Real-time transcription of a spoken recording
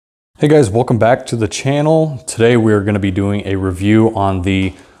Hey guys, welcome back to the channel. Today we are going to be doing a review on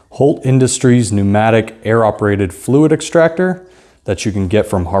the Holt Industries Pneumatic Air-Operated Fluid Extractor that you can get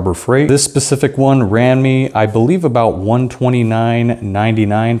from Harbor Freight. This specific one ran me, I believe, about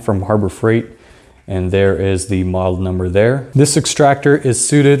 $129.99 from Harbor Freight, and there is the model number there. This extractor is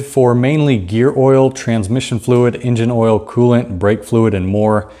suited for mainly gear oil, transmission fluid, engine oil, coolant, brake fluid, and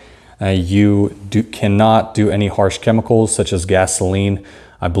more. You cannot do any harsh chemicals such as gasoline.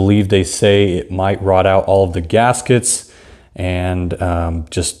 I believe they say it might rot out all of the gaskets and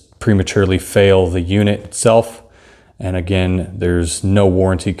just prematurely fail the unit itself. And again, there's no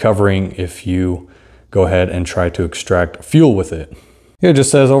warranty covering if you go ahead and try to extract fuel with it. It just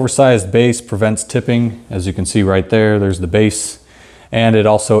says oversized base prevents tipping. As you can see right there, there's the base. And it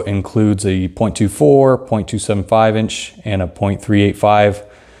also includes a 0.24, 0.275 inch and a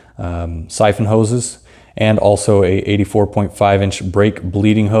 0.385 siphon hoses, and also a 84.5 inch brake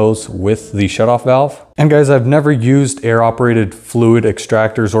bleeding hose with the shutoff valve. And guys, I've never used air-operated fluid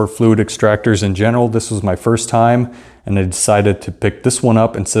extractors or fluid extractors in general. This was my first time, and I decided to pick this one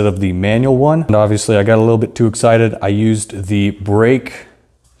up instead of the manual one. And obviously I got a little bit too excited. I used the brake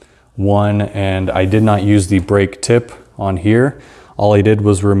one, and I did not use the brake tip on here. All I did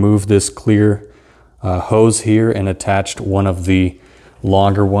was remove this clear hose here and attached one of the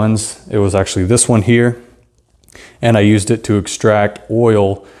longer ones. It was actually this one here, and I used it to extract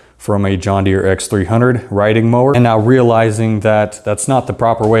oil from a John Deere X300 riding mower. And now realizing that that's not the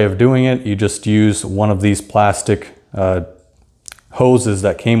proper way of doing it, you just use one of these plastic hoses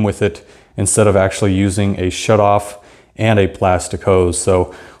that came with it instead of actually using a shutoff and a plastic hose.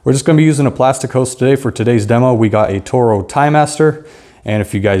 So we're just going to be using a plastic hose today for today's demo. We got a Toro Tiemaster, and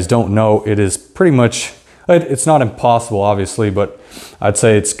if you guys don't know, it is pretty much, it's not impossible obviously, but I'd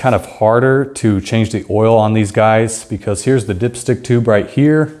say it's kind of harder to change the oil on these guys, because here's the dipstick tube right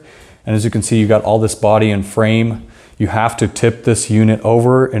here. And as you can see, you got all this body and frame. You have to tip this unit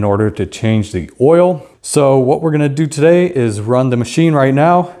over in order to change the oil. So what we're gonna do today is run the machine right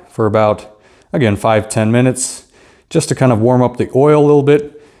now for about, again, 5-10 minutes, just to kind of warm up the oil a little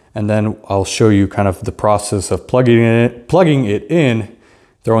bit. And then I'll show you kind of the process of plugging it in,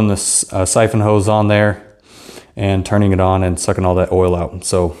 throwing this siphon hose on there, and turning it on and sucking all that oil out.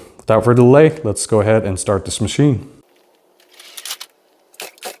 So without further delay, let's go ahead and start this machine.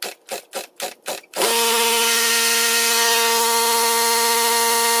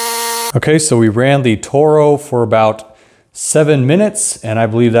 Okay, so we ran the Toro for about 7 minutes, and I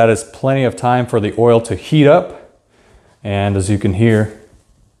believe that is plenty of time for the oil to heat up. And as you can hear,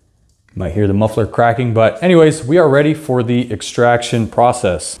 you might hear the muffler cracking, but anyways, we are ready for the extraction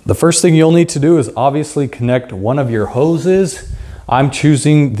process. The first thing you'll need to do is obviously connect one of your hoses. I'm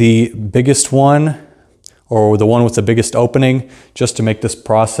choosing the biggest one, or the one with the biggest opening, just to make this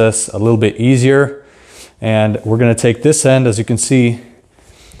process a little bit easier. And we're gonna take this end. As you can see,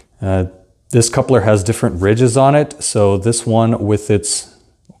 this coupler has different ridges on it. So this one with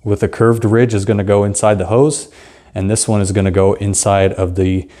a curved ridge is gonna go inside the hose, and this one is gonna go inside of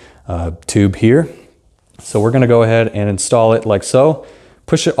the tube here. So we're going to go ahead and install it like so.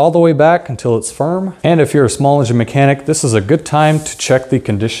 Push it all the way back until it's firm. And if you're a small engine mechanic, this is a good time to check the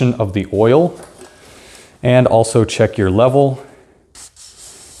condition of the oil and also check your level.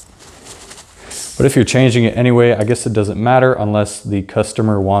 But if you're changing it anyway, I guess it doesn't matter unless the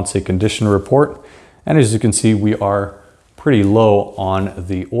customer wants a condition report. And as you can see, we are pretty low on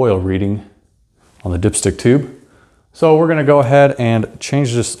the oil reading on the dipstick tube. So we're gonna go ahead and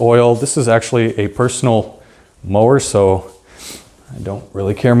change this oil. This is actually a personal mower, so I don't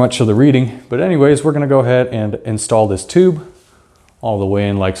really care much of the reading. But anyways, we're gonna go ahead and install this tube all the way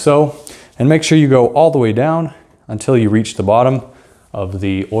in like so. And make sure you go all the way down until you reach the bottom of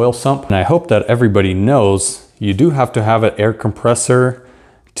the oil sump. And I hope that everybody knows you do have to have an air compressor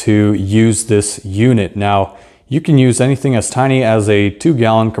to use this unit. Now, you can use anything as tiny as a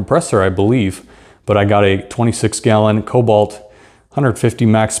 2-gallon compressor, I believe. But I got a 26-gallon Cobalt 150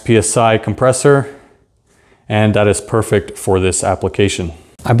 max PSI compressor, and that is perfect for this application.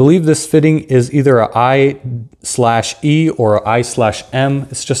 I believe this fitting is either a I/E or a I/M.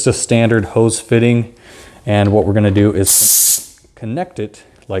 It's just a standard hose fitting. And what we're gonna do is connect it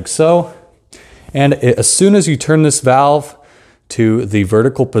like so. And as soon as you turn this valve to the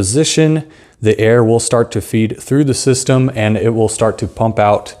vertical position, the air will start to feed through the system, and it will start to pump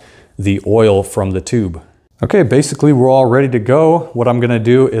out the oil from the tube. Okay, basically we're all ready to go. What I'm gonna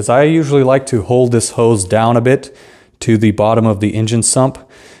do is I usually like to hold this hose down a bit to the bottom of the engine sump,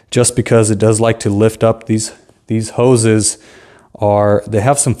 just because it does like to lift up. These hoses they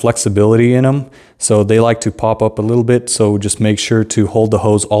have some flexibility in them, so they like to pop up a little bit. So just make sure to hold the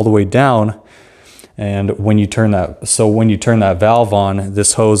hose all the way down. And when you turn that valve on,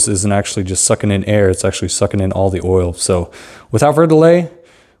 this hose isn't actually just sucking in air, it's actually sucking in all the oil. So without further delay,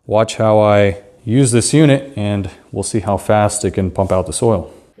 watch how I use this unit and we'll see how fast it can pump out this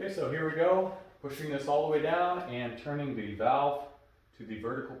oil. Okay, so here we go, pushing this all the way down and turning the valve to the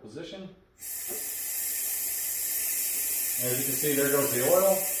vertical position. As you can see, there goes the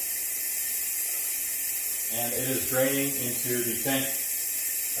oil, and it is draining into the tank.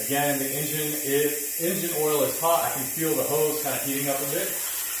 Again, the engine oil is hot. I can feel the hose kind of heating up a bit,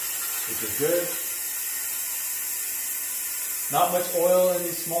 which is good. Not much oil in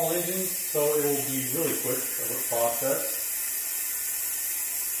these small engines, so it will be really quick of a process.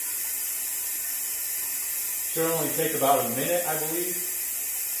 Should only take about a minute, I believe,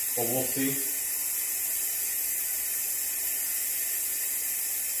 but we'll see.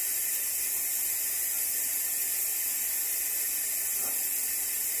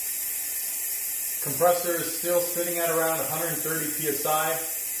 Compressor is still sitting at around 130 psi.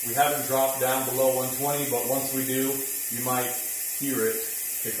 We haven't dropped down below 120, but once we do, you might hear it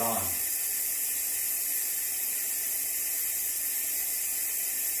kick on.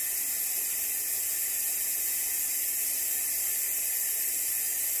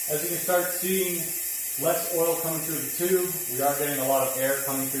 As you can start seeing less oil coming through the tube, we are getting a lot of air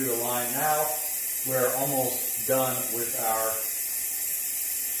coming through the line now. We're almost done with our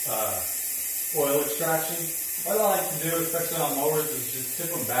oil extraction. What I like to do, especially on mowers, is just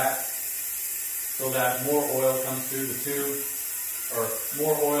tip them back so that more oil comes through the tube, or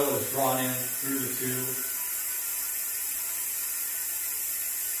more oil is drawn in through the tube.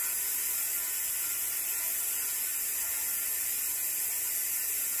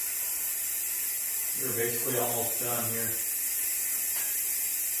 We're basically almost done here.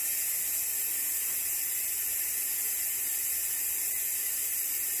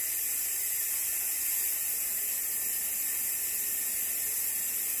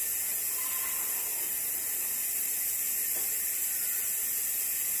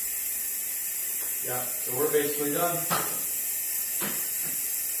 Yeah, so we're basically done.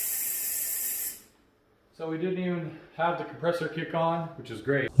 So we didn't even have the compressor kick on, which is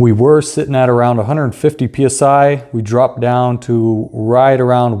great. We were sitting at around 150 psi. We dropped down to right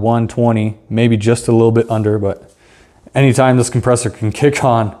around 120, maybe just a little bit under, but anytime this compressor can kick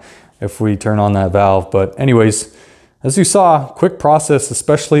on if we turn on that valve. But anyways, as you saw, quick process,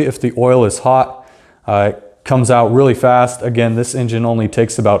 especially if the oil is hot. It comes out really fast. Again, this engine only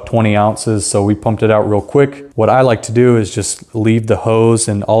takes about 20 ounces, so we pumped it out real quick. What I like to do is just leave the hose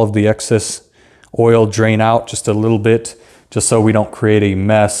and all of the excess oil drain out just a little bit, just so we don't create a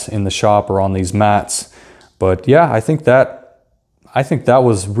mess in the shop or on these mats. But yeah, I think that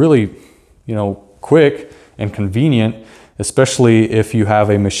was really, quick and convenient, especially if you have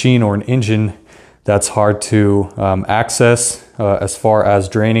a machine or an engine that's hard to access as far as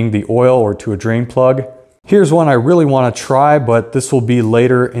draining the oil or to a drain plug. Here's one I really want to try, but this will be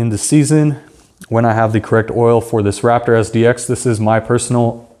later in the season when I have the correct oil for this Raptor SDX. This is my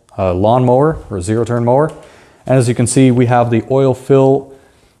personal lawn mower or zero turn mower. And as you can see, we have the oil fill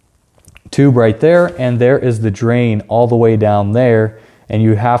tube right there, and there is the drain all the way down there. And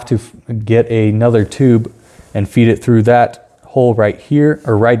you have to get another tube and feed it through that hole right here,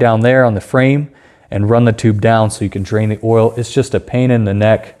 or right down there on the frame, and run the tube down so you can drain the oil. It's just a pain in the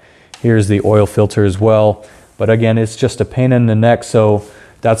neck. Here's the oil filter as well. But again, it's just a pain in the neck, so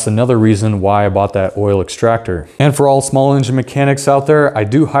that's another reason why I bought that oil extractor. And for all small engine mechanics out there, I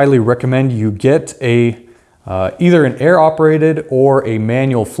do highly recommend you get a either an air operated or a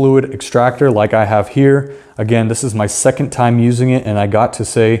manual fluid extractor like I have here. Again, this is my second time using it, and I got to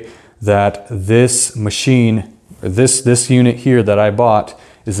say that this machine, or this unit here that I bought,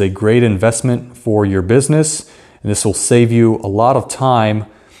 is a great investment for your business, and this will save you a lot of time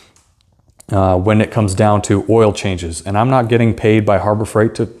when it comes down to oil changes. And I'm not getting paid by Harbor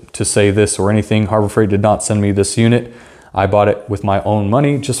Freight to say this or anything. Harbor Freight did not send me this unit. I bought it with my own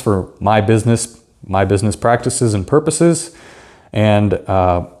money just for my business practices and purposes. And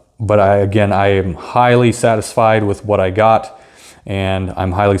but I am highly satisfied with what I got, and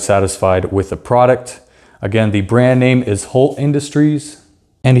I'm highly satisfied with the product. Again, the brand name is Holt Industries.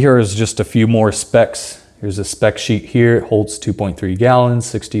 And here is just a few more specs. Here's a spec sheet here. It holds 2.3 gallons,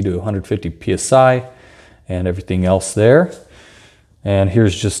 60 to 150 psi, and everything else there. And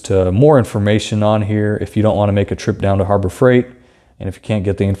here's just more information on here if you don't want to make a trip down to Harbor Freight. And if you can't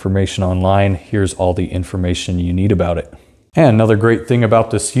get the information online, here's all the information you need about it. And another great thing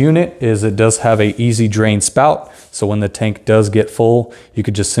about this unit is it does have a easy drain spout. So when the tank does get full, you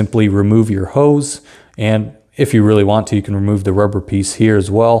could just simply remove your hose. And if you really want to, you can remove the rubber piece here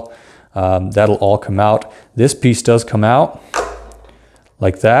as well. That'll all come out. This piece does come out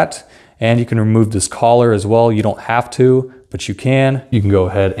like that. And you can remove this collar as well. You don't have to, but you can. You can go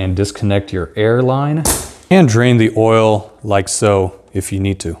ahead and disconnect your air line and drain the oil like so if you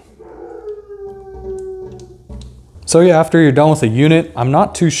need to. So yeah, after you're done with the unit, I'm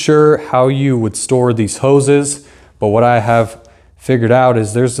not too sure how you would store these hoses, but what I have figured out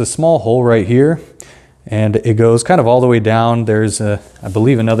is there's a small hole right here and it goes kind of all the way down. There's I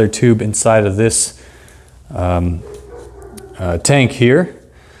believe another tube inside of this tank here.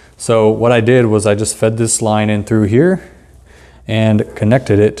 So what I did was I just fed this line in through here and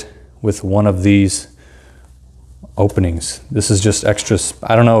connected it with one of these openings. This is just extra.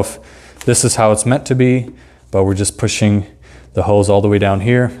 I don't know if this is how it's meant to be, but we're just pushing the hose all the way down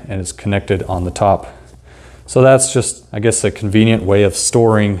here and it's connected on the top. So that's just, I guess, a convenient way of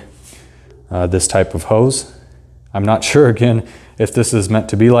storing this type of hose. I'm not sure, again, if this is meant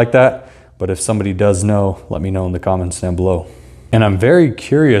to be like that, but if somebody does know, let me know in the comments down below. And I'm very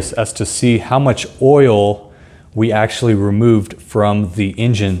curious as to see how much oil we actually removed from the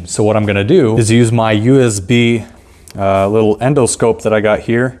engine. So what I'm gonna do is use my USB little endoscope that I got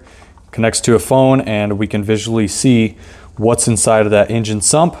here, connects to a phone, and we can visually see what's inside of that engine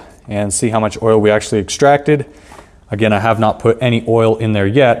sump and see how much oil we actually extracted. Again, I have not put any oil in there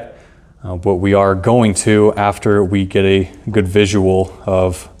yet, but we are going to after we get a good visual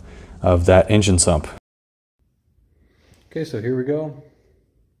of that engine sump. Okay, so here we go.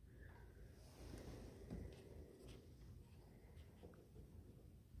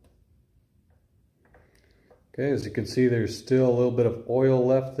 Okay, as you can see, there's still a little bit of oil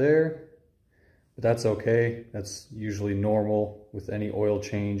left there, but that's okay. That's usually normal with any oil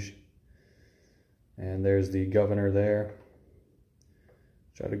change. And there's the governor there.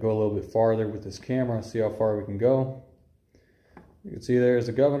 Try to go a little bit farther with this camera, see how far we can go. You can see there's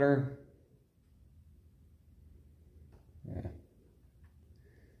the governor. Yeah.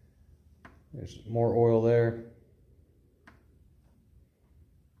 There's more oil there.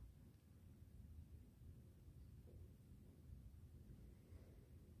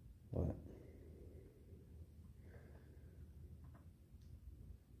 But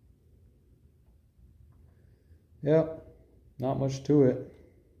yep, not much to it.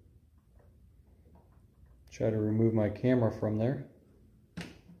 Try to remove my camera from there.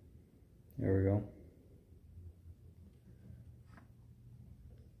 There we go.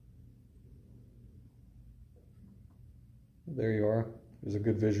 There you are. There's a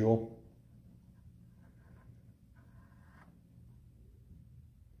good visual.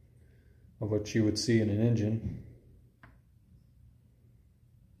 Of what you would see in an engine.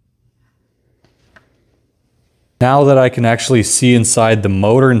 Now that I can actually see inside the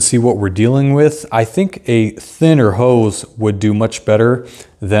motor and see what we're dealing with, I think a thinner hose would do much better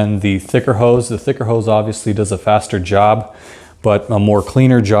than the thicker hose. The thicker hose obviously does a faster job, but a more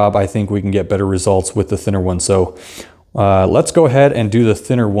cleaner job, I think we can get better results with the thinner one. So let's go ahead and do the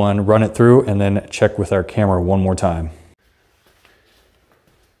thinner one, run it through, and then check with our camera one more time.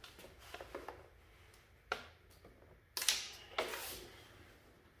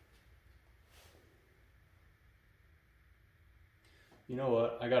 You know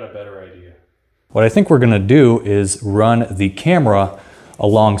what, I got a better idea. What I think we're gonna do is run the camera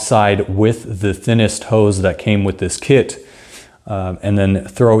alongside with the thinnest hose that came with this kit, and then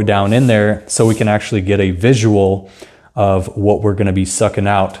throw it down in there so we can actually get a visual of what we're gonna be sucking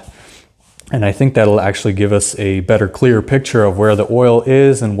out. And I think that'll actually give us a better, clear picture of where the oil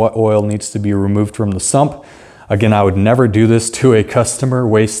is and what oil needs to be removed from the sump. Again, I would never do this to a customer,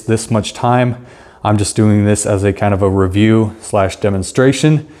 waste this much time. I'm just doing this as a kind of a review /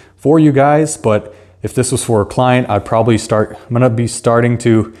 demonstration for you guys. But if this was for a client, I'm gonna be starting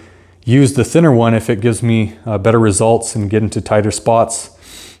to use the thinner one if it gives me better results and get into tighter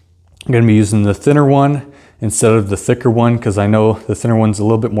spots. I'm gonna be using the thinner one instead of the thicker one because I know the thinner one's a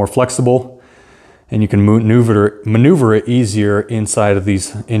little bit more flexible and you can maneuver it easier inside of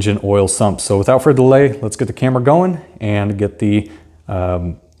these engine oil sumps. So without further delay, let's get the camera going and get the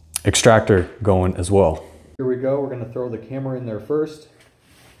extractor going as well. Here we go, we're gonna throw the camera in there first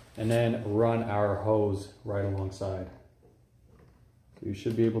and then run our hose right alongside. So you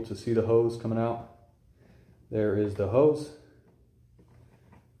should be able to see the hose coming out. There is the hose.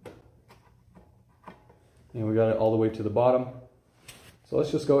 And we got it all the way to the bottom. So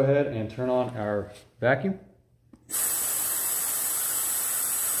let's just go ahead and turn on our vacuum.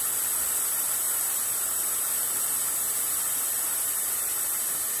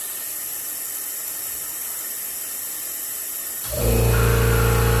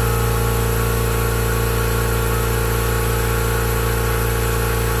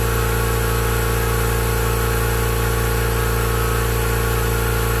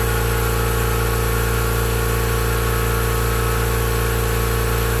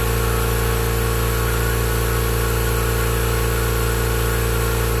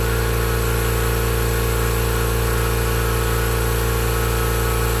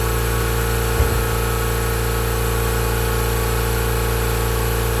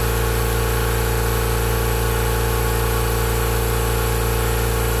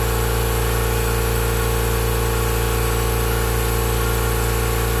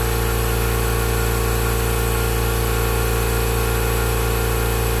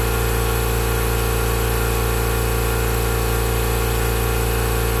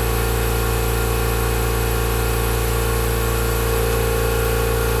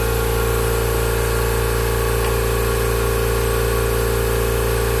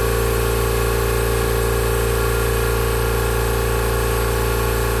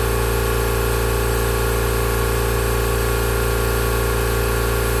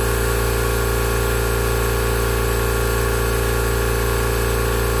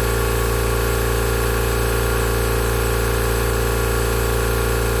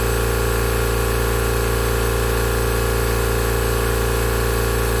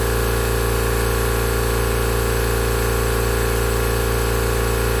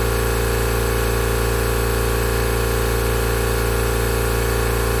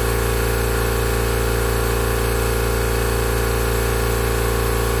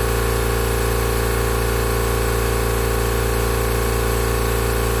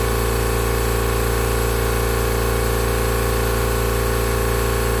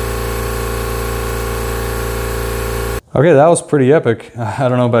 Okay, that was pretty epic. I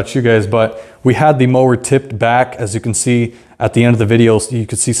don't know about you guys, but we had the mower tipped back. As you can see at the end of the video, you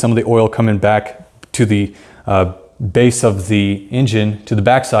could see some of the oil coming back to the base of the engine, to the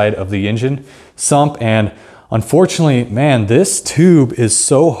backside of the engine sump. And unfortunately, man, this tube is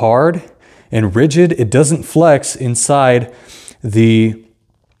so hard and rigid, it doesn't flex inside the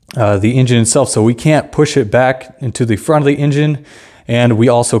engine itself. So we can't push it back into the front of the engine. And we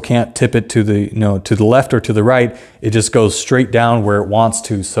also can't tip it to the, to the left or to the right. It just goes straight down where it wants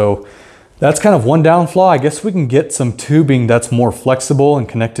to. So that's kind of one down flaw. I guess we can get some tubing that's more flexible and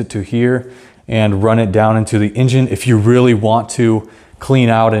connect it to here and run it down into the engine. If you really want to clean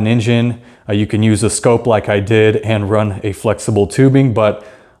out an engine, you can use a scope like I did and run a flexible tubing. But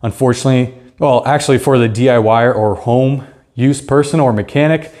unfortunately, well, actually for the DIY or home use person or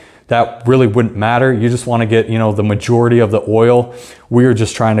mechanic, that really wouldn't matter. You just want to get, the majority of the oil. We are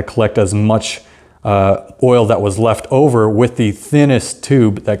just trying to collect as much oil that was left over with the thinnest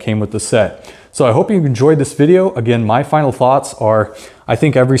tube that came with the set. So I hope you enjoyed this video. Again, my final thoughts are, I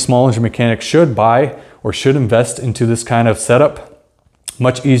think every small engine mechanic should buy or should invest into this kind of setup.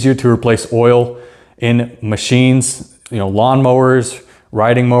 Much easier to replace oil in machines, lawn mowers,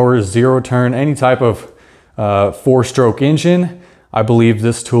 riding mowers, zero turn, any type of 4-stroke engine. I believe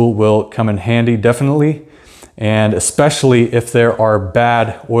this tool will come in handy, definitely. And especially if there are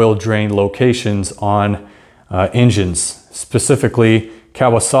bad oil drain locations on engines, specifically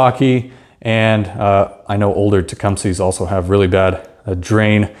Kawasaki, and I know older Tecumsehs also have really bad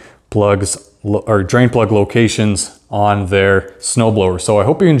drain plugs or drain plug locations on their snowblower. So I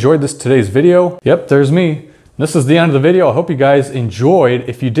hope you enjoyed today's video. Yep, there's me. This is the end of the video. I hope you guys enjoyed.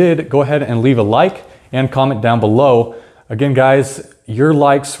 If you did, go ahead and leave a like and comment down below. Again, guys, your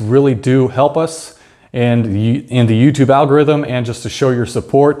likes really do help us in the YouTube algorithm and just to show your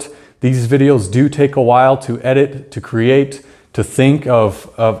support. These videos do take a while to edit, to create, to think of.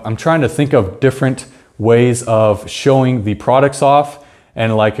 I'm trying to think of different ways of showing the products off.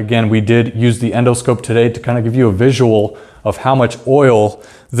 And like, again, we did use the endoscope today to kind of give you a visual of how much oil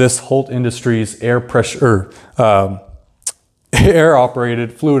this Holt Industries air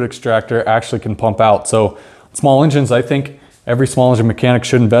operated fluid extractor actually can pump out. So small engines, I think every small engine mechanic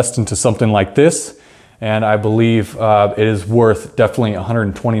should invest into something like this. And I believe it is worth definitely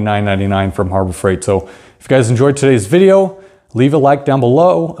 $129.99 from Harbor Freight. So if you guys enjoyed today's video, leave a like down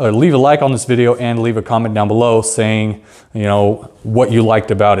below, or leave a like on this video and leave a comment down below saying, what you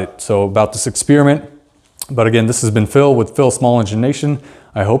liked about it. So about this experiment. But again, this has been Phil with Phil Small Engine Nation.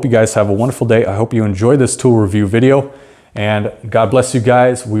 I hope you guys have a wonderful day. I hope you enjoy this tool review video. And God bless you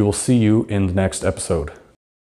guys. We will see you in the next episode.